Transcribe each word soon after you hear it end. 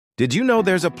Did you know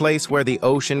there's a place where the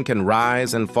ocean can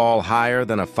rise and fall higher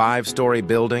than a 5-story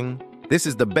building? This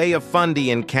is the Bay of Fundy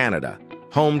in Canada,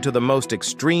 home to the most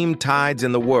extreme tides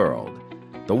in the world.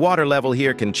 The water level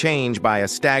here can change by a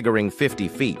staggering 50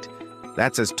 feet.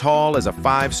 That's as tall as a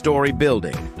 5-story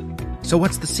building. So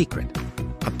what's the secret?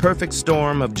 A perfect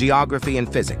storm of geography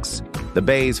and physics. The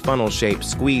bay's funnel shape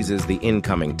squeezes the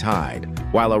incoming tide,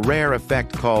 while a rare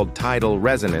effect called tidal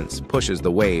resonance pushes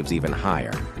the waves even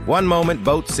higher. One moment,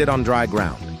 boats sit on dry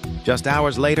ground. Just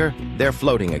hours later, they're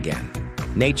floating again.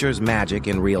 Nature's magic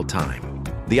in real time.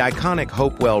 The iconic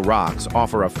Hopewell Rocks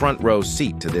offer a front-row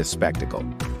seat to this spectacle.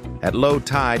 At low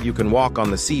tide, you can walk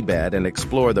on the seabed and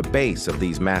explore the base of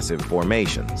these massive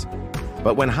formations.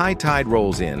 But when high tide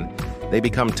rolls in, they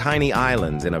become tiny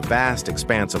islands in a vast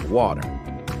expanse of water.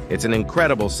 It's an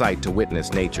incredible sight to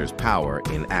witness nature's power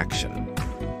in action.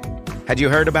 Had you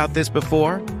heard about this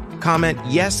before? Comment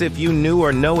yes if you knew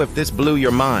or no if this blew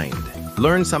your mind.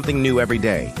 Learn something new every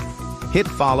day. Hit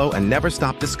follow and never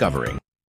stop discovering.